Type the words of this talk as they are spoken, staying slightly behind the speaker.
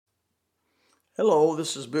Hello,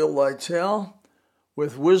 this is Bill Lytell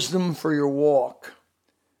with Wisdom for Your Walk.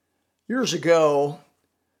 Years ago,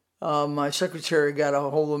 my secretary got a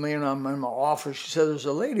hold of me and I'm in my office. She said, there's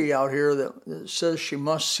a lady out here that says she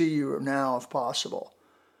must see you now if possible.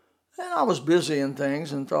 And I was busy and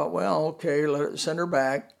things and thought, well, okay, send her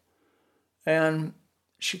back. And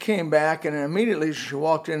she came back and immediately she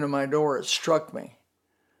walked into my door. It struck me.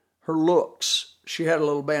 Her looks. She had a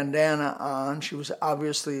little bandana on. She was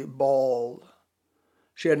obviously bald.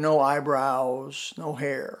 She had no eyebrows, no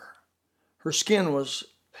hair. Her skin was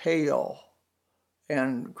pale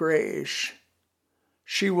and grayish.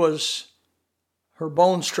 Her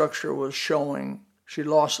bone structure was showing. She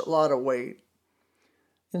lost a lot of weight.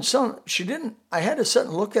 I had to sit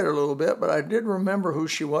and look at her a little bit, but I did remember who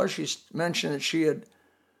she was. She mentioned that she had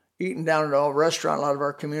eaten down at a restaurant a lot of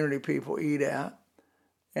our community people eat at,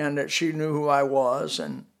 and that she knew who I was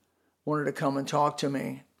and wanted to come and talk to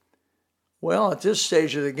me. Well, at this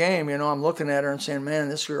stage of the game, I'm looking at her and saying, man,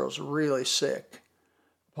 this girl's really sick,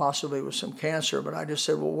 possibly with some cancer. But I just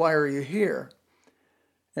said, well, why are you here?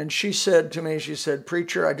 And she said to me,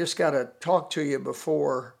 preacher, I just got to talk to you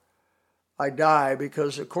before I die,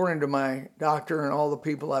 because according to my doctor and all the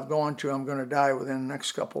people I've gone to, I'm going to die within the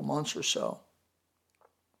next couple months or so.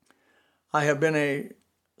 I have been a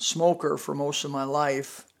smoker for most of my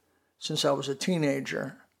life since I was a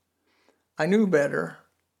teenager. I knew better.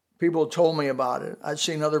 People told me about it. I'd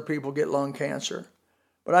seen other people get lung cancer,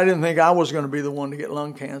 but I didn't think I was going to be the one to get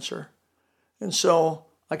lung cancer. And so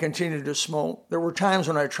I continued to smoke. There were times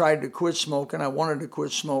when I tried to quit smoking. I wanted to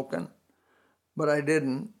quit smoking, but I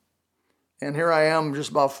didn't. And here I am,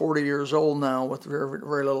 just about 40 years old now with very,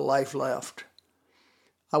 very little life left.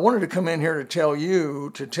 I wanted to come in here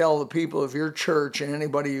to tell the people of your church and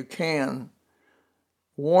anybody you can,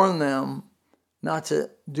 warn them not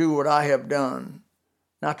to do what I have done,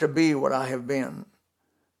 not to be what I have been,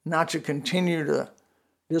 not to continue to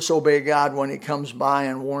disobey God when he comes by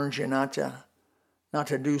and warns you not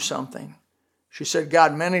to do something. She said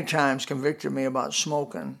God many times convicted me about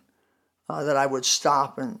smoking, that I would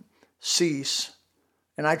stop and cease.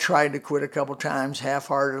 And I tried to quit a couple times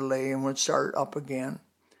half-heartedly and would start up again.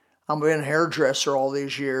 I've been a hairdresser all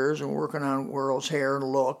these years and working on girls' hair and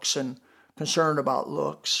looks and concerned about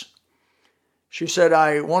looks. She said,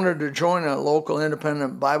 I wanted to join a local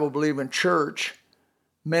independent Bible-believing church.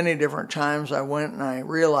 Many different times I went and I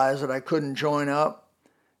realized that I couldn't join up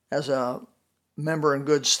as a member in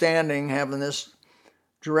good standing, having this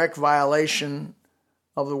direct violation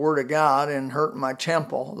of the Word of God and hurting my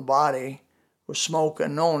temple, the body, with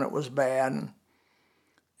smoking, knowing it was bad and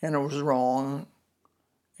it was wrong.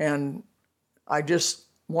 And I just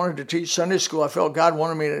wanted to teach Sunday school. I felt God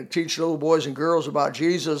wanted me to teach little boys and girls about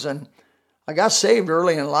Jesus, and I got saved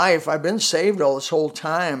early in life. I've been saved all this whole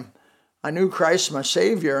time. I knew Christ my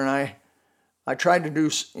Savior, and I tried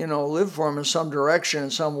to live for him in some direction, in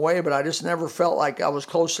some way, but I just never felt like I was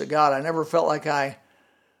close to God. I never felt like I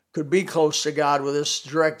could be close to God with this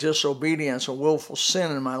direct disobedience and willful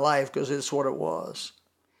sin in my life, because it's what it was.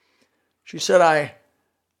 She said, I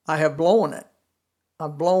have blown it.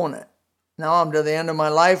 I've blown it. Now I'm to the end of my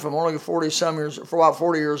life. I'm only 40-some years, for about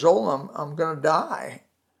 40 years old. I'm going to die.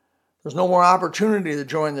 There's no more opportunity to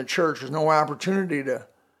join the church. There's no more opportunity to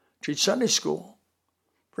teach Sunday school.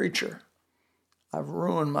 Preacher, I've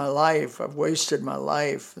ruined my life. I've wasted my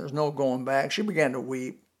life. There's no going back. She began to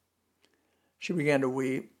weep. I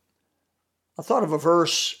thought of a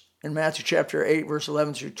verse in Matthew chapter 8, verse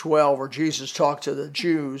 11 through 12, where Jesus talked to the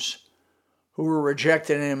Jews who were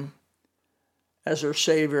rejecting him as their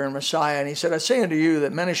Savior and Messiah. And he said, I say unto you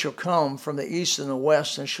that many shall come from the east and the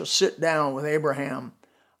west and shall sit down with Abraham,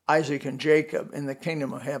 Isaac, and Jacob in the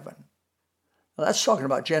kingdom of heaven. Now that's talking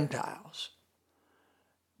about Gentiles.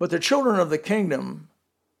 But the children of the kingdom,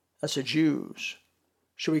 that's the Jews,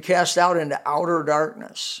 shall be cast out into outer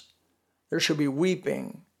darkness. There shall be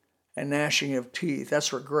weeping and gnashing of teeth.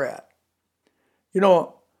 That's regret.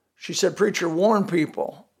 She said, preacher, warn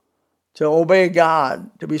people to obey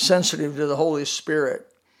God, to be sensitive to the Holy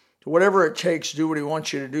Spirit, to whatever it takes, do what he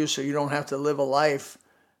wants you to do so you don't have to live a life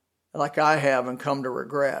like I have and come to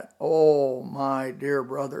regret. Oh, my dear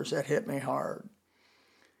brothers, that hit me hard.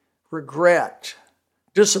 Regret.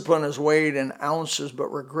 Discipline is weighed in ounces, but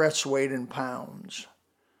regret's weighed in pounds.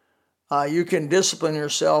 You can discipline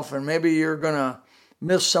yourself, and maybe you're going to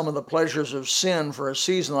miss some of the pleasures of sin for a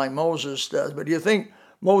season like Moses does. But do you think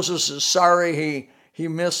Moses is sorry he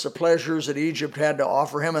missed the pleasures that Egypt had to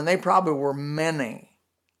offer him? And they probably were many.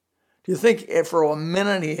 Do you think if for a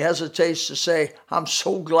minute he hesitates to say, I'm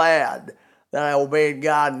so glad that I obeyed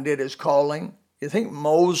God and did his calling? You think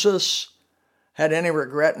Moses had any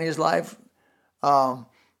regret in his life?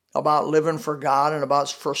 about living for God and about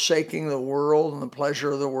forsaking the world and the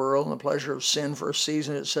pleasure of the world and the pleasure of sin for a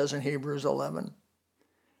season, it says in Hebrews 11.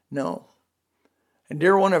 No. And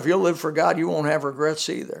dear one, if you'll live for God, you won't have regrets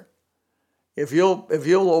either. If you'll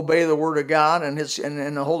obey the Word of God and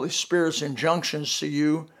the Holy Spirit's injunctions to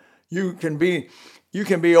you, you can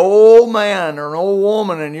be old man or an old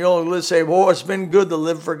woman, and you'll say, "Boy, it's been good to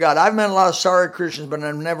live for God." I've met a lot of sorry Christians, but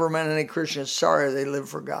I've never met any Christians sorry they live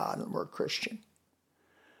for God and were a Christian.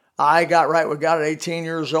 I got right with God at 18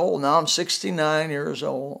 years old. Now I'm 69 years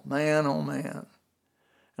old. Man, oh man.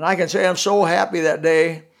 And I can say I'm so happy that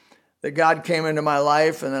day that God came into my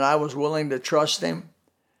life and that I was willing to trust Him.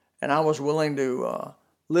 And I was willing to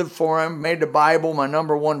live for Him, made the Bible my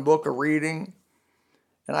number one book of reading.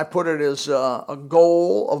 And I put it as a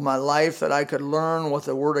goal of my life that I could learn what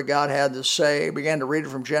the Word of God had to say. Began to read it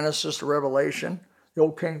from Genesis to Revelation, the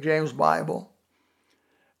old King James Bible.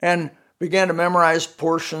 And began to memorize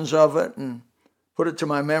portions of it and put it to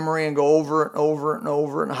my memory and go over it and over it and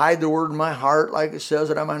over it and hide the Word in my heart, like it says,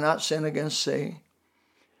 that I might not sin against Thee.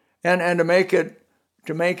 And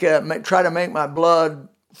try to make my blood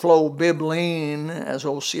flow bibline, as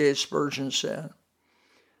old C.H. Spurgeon said.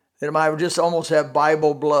 That I would just almost have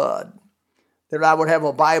Bible blood. That I would have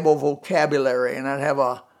a Bible vocabulary, and I'd have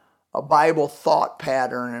a Bible thought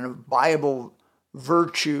pattern and Bible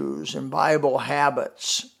virtues and Bible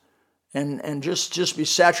habits. And just be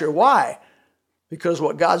saturated. Why? Because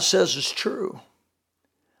what God says is true.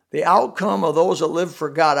 The outcome of those that live for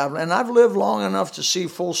God, and I've lived long enough to see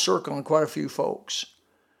full circle in quite a few folks.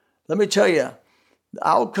 Let me tell you, the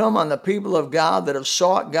outcome on the people of God that have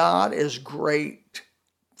sought God is great,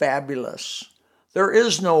 fabulous. There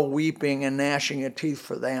is no weeping and gnashing of teeth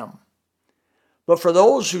for them. But for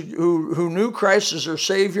those who knew Christ as their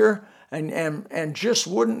Savior and just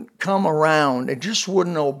wouldn't come around, they just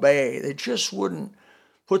wouldn't obey, they just wouldn't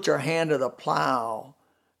put their hand to the plow,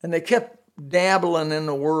 and they kept dabbling in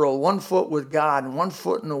the world, one foot with God and one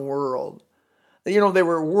foot in the world. They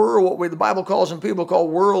were what the Bible calls them, people call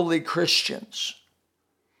worldly Christians.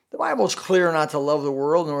 The Bible is clear not to love the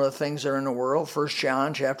world nor the things that are in the world. 1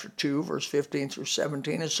 John chapter 2, verse 15 through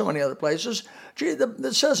 17, and so many other places.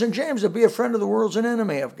 It says in James, to be a friend of the world is an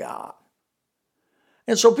enemy of God.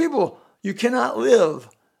 And so people, you cannot live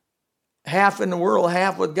half in the world,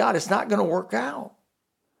 half with God. It's not going to work out.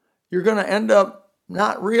 You're going to end up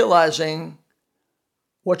not realizing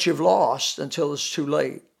what you've lost until it's too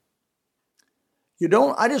late.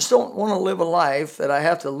 I just don't want to live a life that I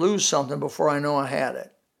have to lose something before I know I had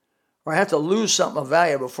it. Or I have to lose something of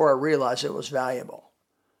value before I realize it was valuable.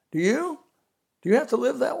 Do you? Do you have to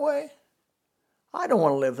live that way? I don't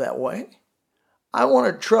want to live that way. I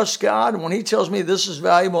want to trust God. When He tells me this is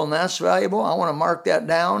valuable and that's valuable, I want to mark that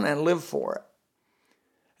down and live for it.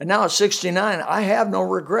 And now at 69, I have no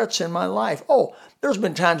regrets in my life. Oh, there's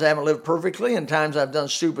been times I haven't lived perfectly and times I've done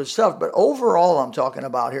stupid stuff. But overall, I'm talking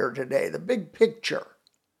about here today, the big picture.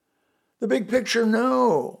 The big picture,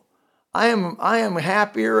 no. I am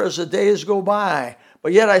happier as the days go by.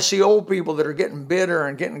 But yet I see old people that are getting bitter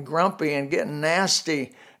and getting grumpy and getting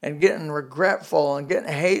nasty and getting regretful and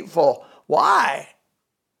getting hateful. Why?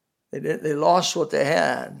 They lost what they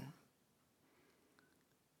had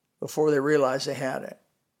before they realized they had it.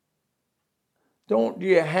 Do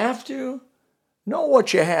you have to know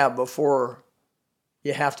what you have before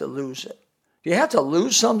you have to lose it? Do you have to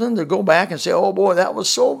lose something to go back and say, oh boy, that was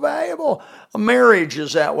so valuable? A marriage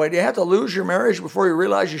is that way. Do you have to lose your marriage before you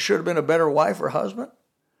realize you should have been a better wife or husband?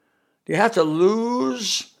 Do you have to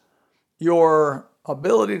lose your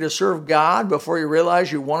ability to serve God before you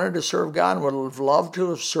realize you wanted to serve God and would have loved to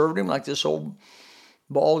have served Him, like this old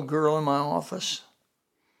bald girl in my office?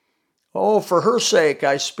 Oh, for her sake,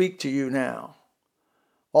 I speak to you now.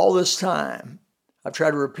 All this time, I've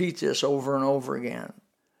tried to repeat this over and over again.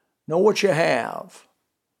 Know what you have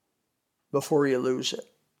before you lose it.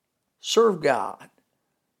 Serve God.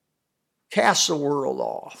 Cast the world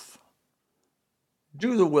off.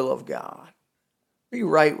 Do the will of God. Be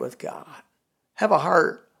right with God. Have a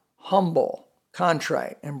heart humble,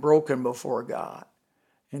 contrite, and broken before God.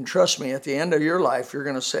 And trust me, at the end of your life, you're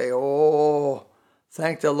going to say, oh,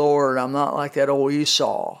 thank the Lord, I'm not like that old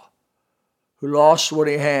Esau who lost what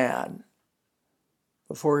he had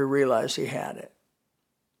before he realized he had it.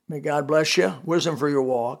 May God bless you. Wisdom for your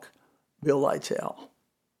walk. Bill Lytell.